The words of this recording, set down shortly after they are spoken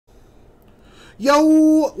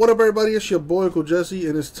Yo, what up, everybody? It's your boy, Uncle Jesse,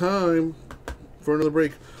 and it's time for another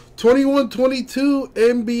break. 21-22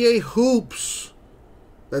 NBA Hoops.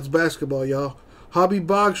 That's basketball, y'all. Hobby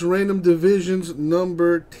Box Random Divisions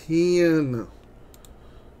number 10.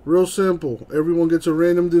 Real simple. Everyone gets a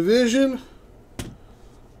random division,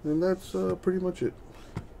 and that's pretty much it.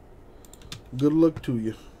 Good luck to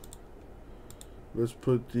you. Let's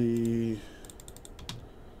put the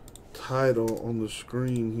title on the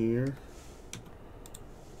screen here.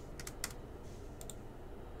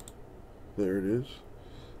 There it is.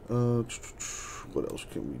 What else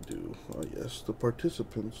can we do? Oh, yes, the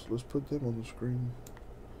participants. Let's put them on the screen.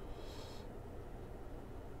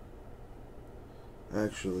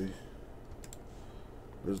 Actually,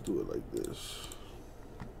 let's do it like this.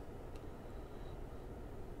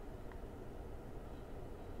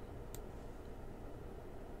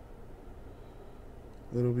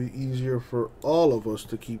 It'll be easier for all of us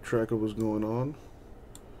to keep track of what's going on.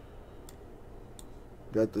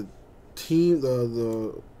 Got the team,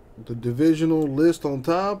 the divisional list on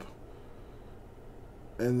top,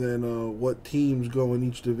 and then what teams go in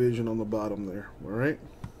each division on the bottom there. All right.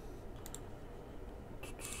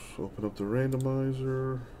 Let's open up the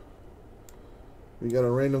randomizer. We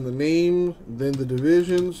gotta random the name, then the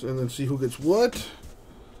divisions, and then see who gets what.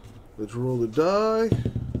 Let's roll the die.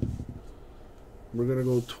 We're gonna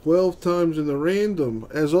go 12 times in the random,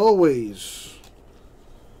 as always.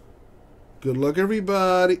 Good luck,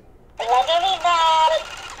 everybody. Good luck, everybody.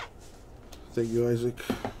 Thank you, Isaac.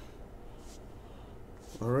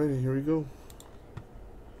 Alrighty, here we go.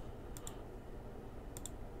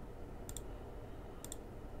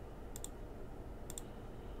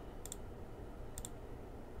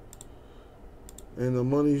 And the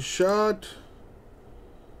money shot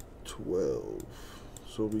 12.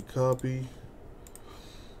 So we copy,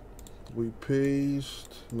 we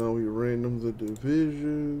paste, now we random the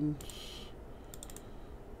divisions.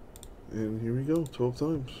 And here we go, 12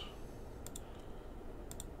 times.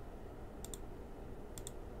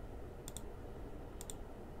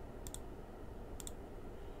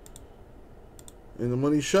 And the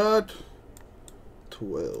money shot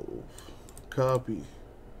 12. Copy,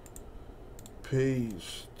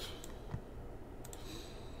 paste.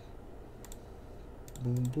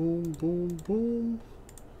 Boom, boom, boom, boom.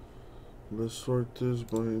 Let's sort this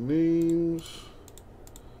by names.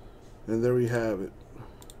 And there we have it.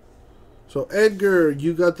 So Edgar,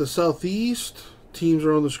 you got the Southeast. Teams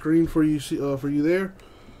are on the screen for you. For you there.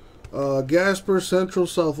 Gasper, Central,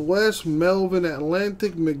 Southwest. Melvin,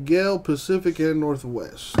 Atlantic. Miguel, Pacific, and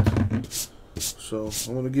Northwest. So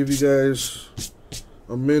I'm gonna give you guys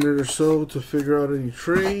a minute or so to figure out any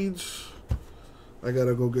trades. I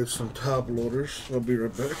gotta go get some top loaders. I'll be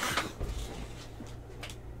right back.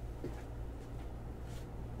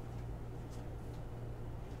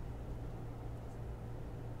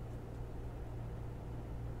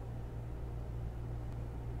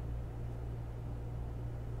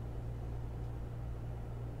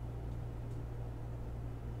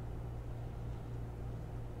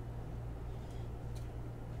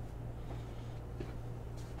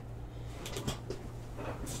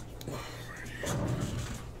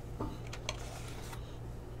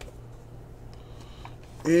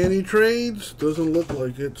 Any trades? Doesn't look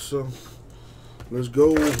like it, so let's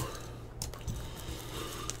go.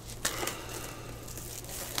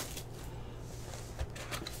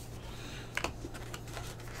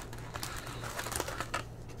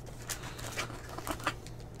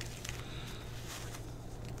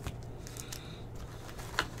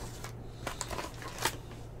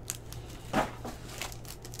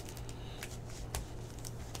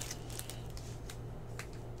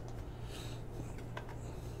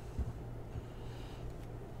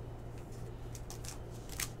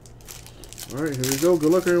 Alright, here we go.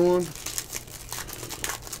 Good luck, everyone. Let's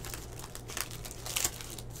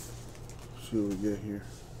see what we get here.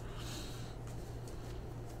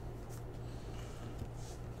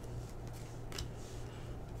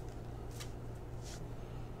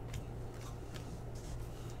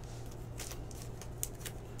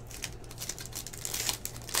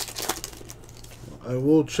 I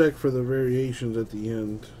will check for the variations at the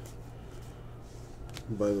end,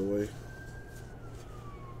 by the way.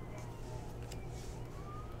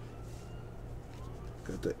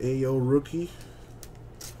 Got the AO rookie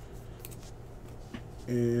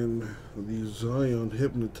and the Zion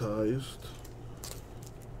hypnotized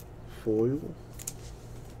foil.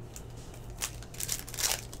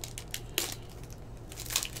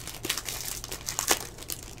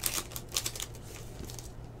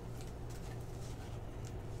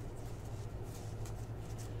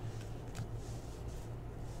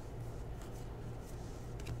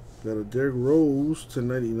 Got a Derrick Rose to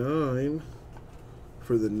 99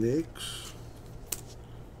 for the Knicks.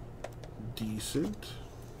 Decent.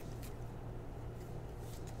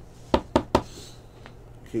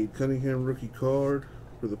 Cade Cunningham rookie card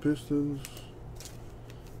for the Pistons.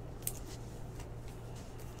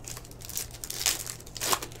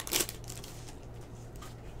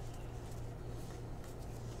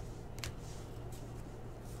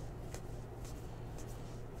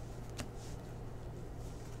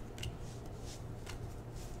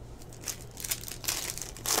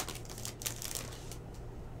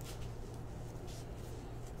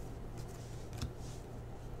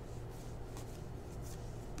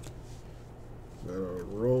 Got a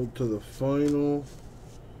road to the final.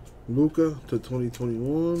 Luka to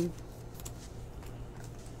 2021.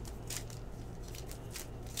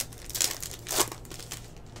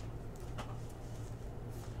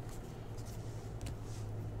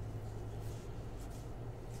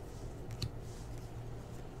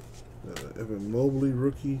 Got an Evan Mobley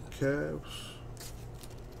rookie Cavs.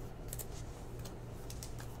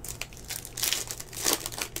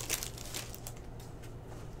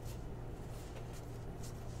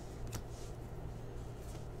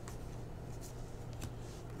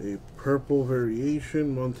 A purple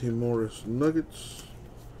variation, Monte Morris Nuggets.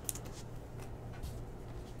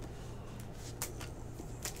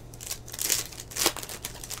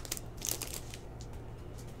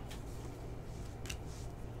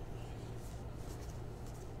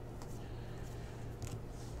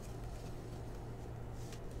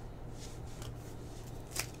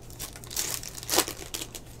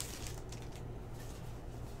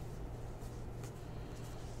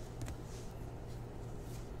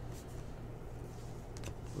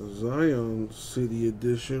 Zion City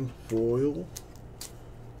Edition foil.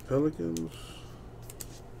 Pelicans.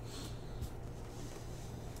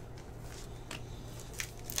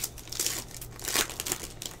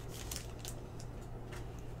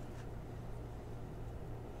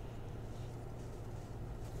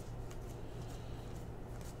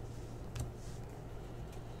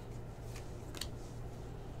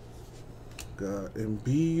 Got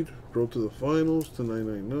Embiid, broke to the finals to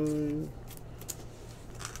 999.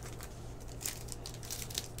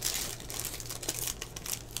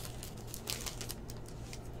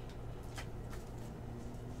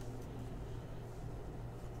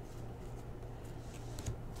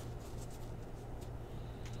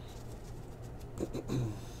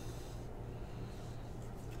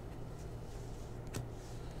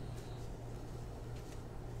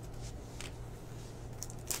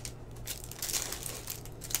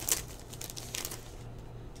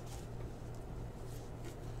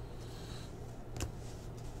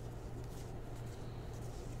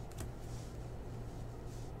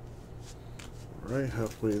 Right,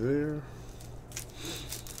 halfway there.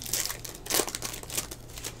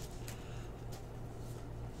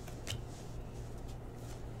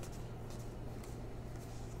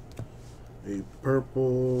 A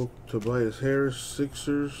purple Tobias Harris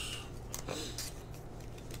Sixers.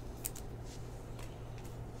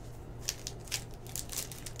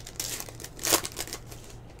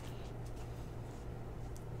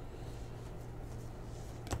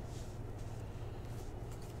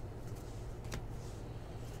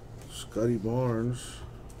 Scotty Barnes,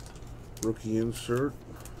 rookie insert.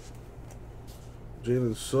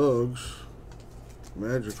 Jalen Suggs,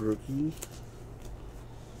 Magic rookie.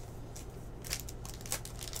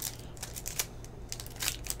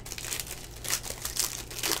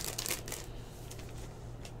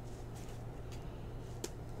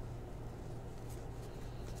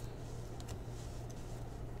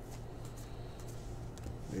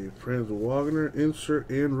 A Franz Wagner insert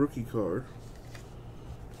and rookie card.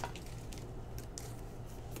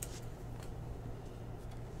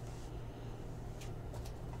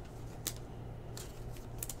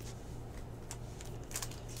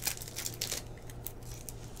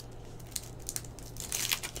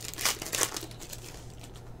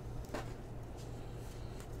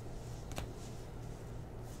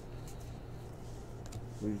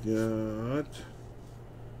 We got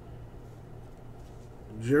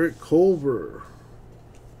Jarrett Culver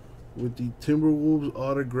with the Timberwolves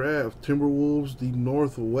autograph. Timberwolves, the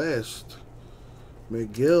Northwest.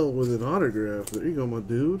 Miguel with an autograph. There you go, my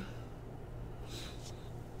dude.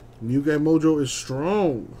 New Guy Mojo is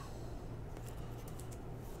strong.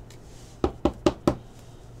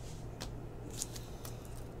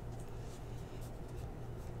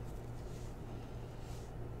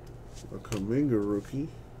 A Kuminga rookie.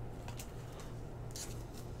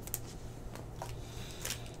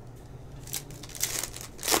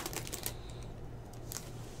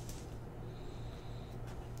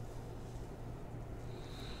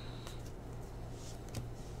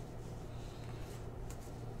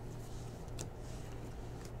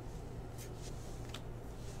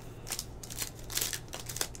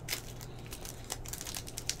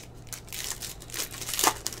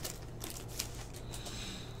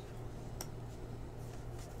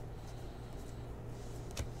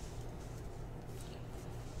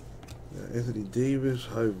 Anthony Davis,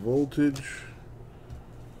 high voltage.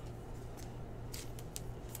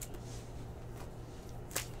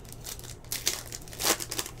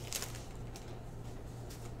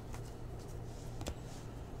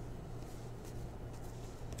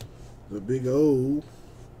 The big O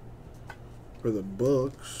for the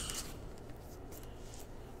Bucks.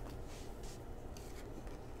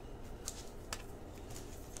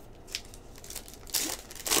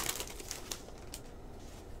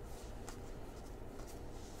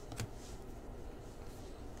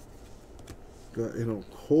 Got an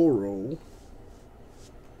Okoro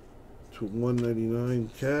to 199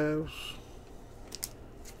 Cavs.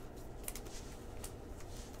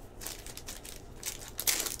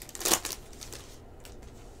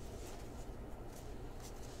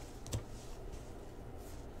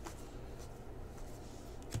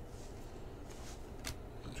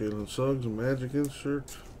 Jalen Suggs, a Magic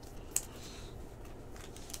insert.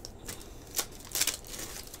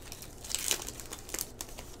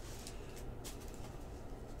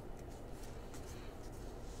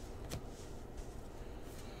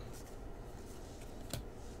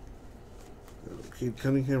 Cade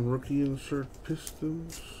Cunningham, rookie insert,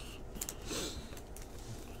 Pistons.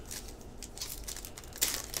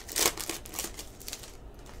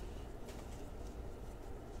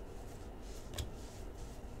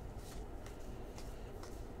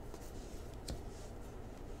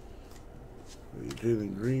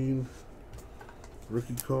 Jalen Green,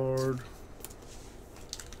 rookie card.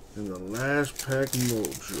 And the last pack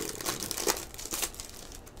mojo.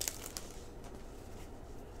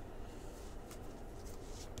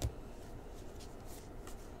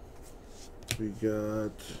 We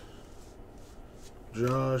got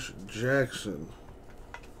Josh Jackson,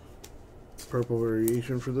 purple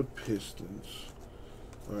variation for the Pistons.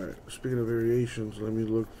 Alright, speaking of variations, let me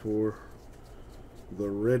look for the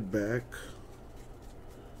red back.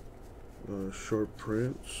 Short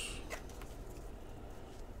prints.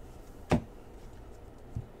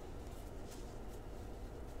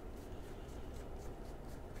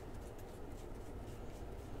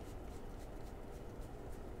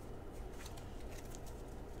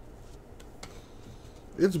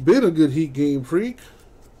 It's been a good Heat game, Freak.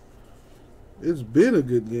 It's been a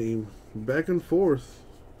good game. Back and forth.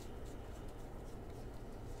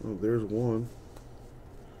 Oh, there's one.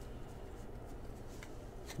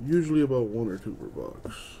 Usually about 1 or 2 per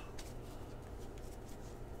box.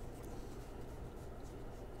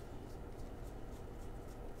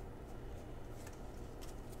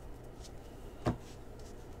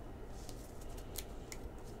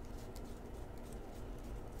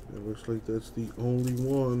 It looks like that's the only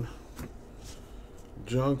one.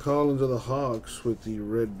 John Collins of the Hawks with the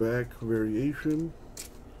red back variation.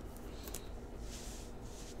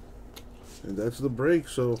 And that's the break.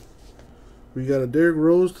 So we got a Derrick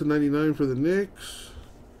Rose to 99 for the Knicks.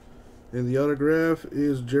 And the autograph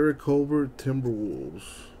is Jarrett Culver, Timberwolves.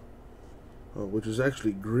 Which is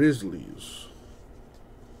actually Grizzlies.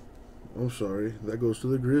 I'm sorry. That goes to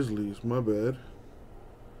the Grizzlies. My bad.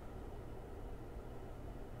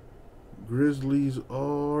 Grizzlies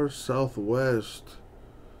are Southwest.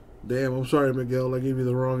 Damn, I'm sorry, Miguel. I gave you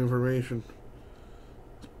the wrong information.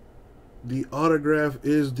 The autograph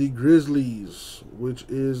is the Grizzlies, which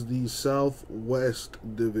is the Southwest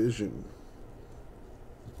Division.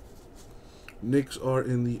 Knicks are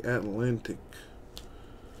in the Atlantic.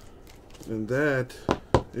 And that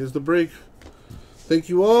is the break. Thank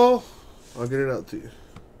you all. I'll get it out to you.